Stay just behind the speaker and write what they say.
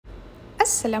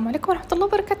السلام عليكم ورحمة الله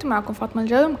وبركاته. معكم فاطمة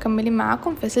الجاوي، مكملين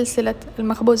معاكم في سلسلة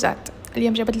المخبوزات.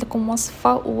 اليوم جبت لكم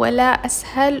وصفة ولا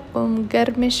أسهل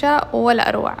ومقرمشة ولا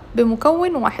أروع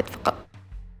بمكون واحد فقط.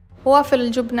 وافل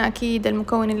الجبنة، أكيد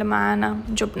المكون اللي معانا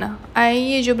جبنة،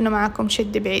 أي جبنة معاكم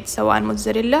شد بعيد، سواء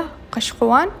موتزاريلا،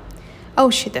 قشقوان أو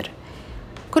شيدر.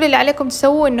 كل اللي عليكم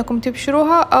تسووه إنكم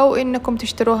تبشروها أو إنكم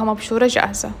تشتروها مبشورة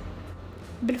جاهزة.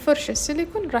 بالفرشة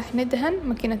السيليكون راح ندهن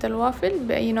ماكينة الوافل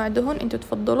بأي نوع دهن انتوا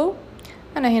تفضلوا.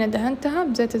 أنا هنا دهنتها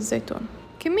بزيت الزيتون.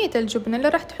 كمية الجبنة اللي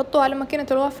راح تحطوها على ماكينة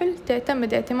الوافل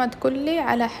تعتمد اعتماد كلي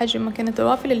على حجم ماكينة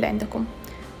الوافل اللي عندكم.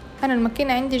 أنا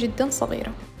الماكينة عندي جدا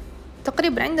صغيرة.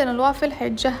 تقريبا عندنا الوافل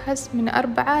حيتجهز من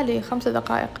 4 ل5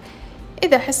 دقائق.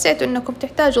 إذا حسيتوا إنكم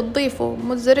تحتاجوا تضيفوا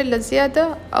موتزاريلا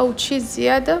زيادة أو تشيز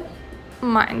زيادة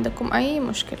ما عندكم أي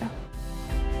مشكلة.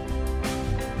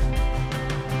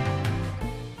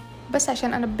 بس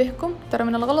عشان أنبهكم، ترى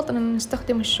من الغلط أن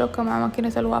نستخدم الشوكة مع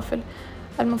ماكينة الوافل.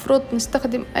 المفروض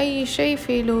نستخدم أي شيء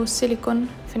فيه له سيليكون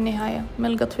في النهاية،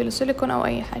 ملقط فيه له سيليكون أو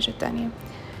أي حاجة تانية،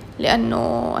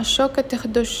 لأنه الشوكة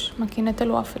تخدش ماكينة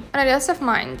الوافل. أنا للأسف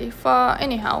ما عندي،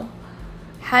 anyhow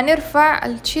حنرفع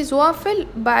التشيز وافل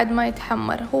بعد ما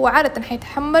يتحمر. هو عادة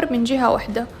حيتحمر من جهة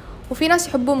واحدة، وفي ناس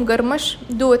يحبوه مقرمش.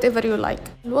 do whatever you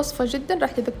like. الوصفة جدا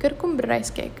راح تذكركم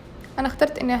بالرايس كيك. أنا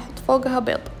اخترت إني أحط فوقها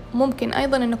بيض. ممكن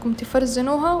أيضا إنكم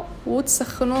تفرزنوها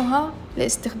وتسخنوها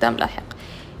لاستخدام لاحق.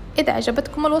 إذا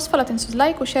عجبتكم الوصفة لا تنسوا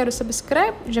لايك وشير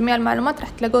وسبسكرايب. جميع المعلومات راح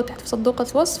تلاقوها تحت في صندوق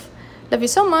الوصف. Love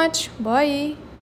you so much. Bye.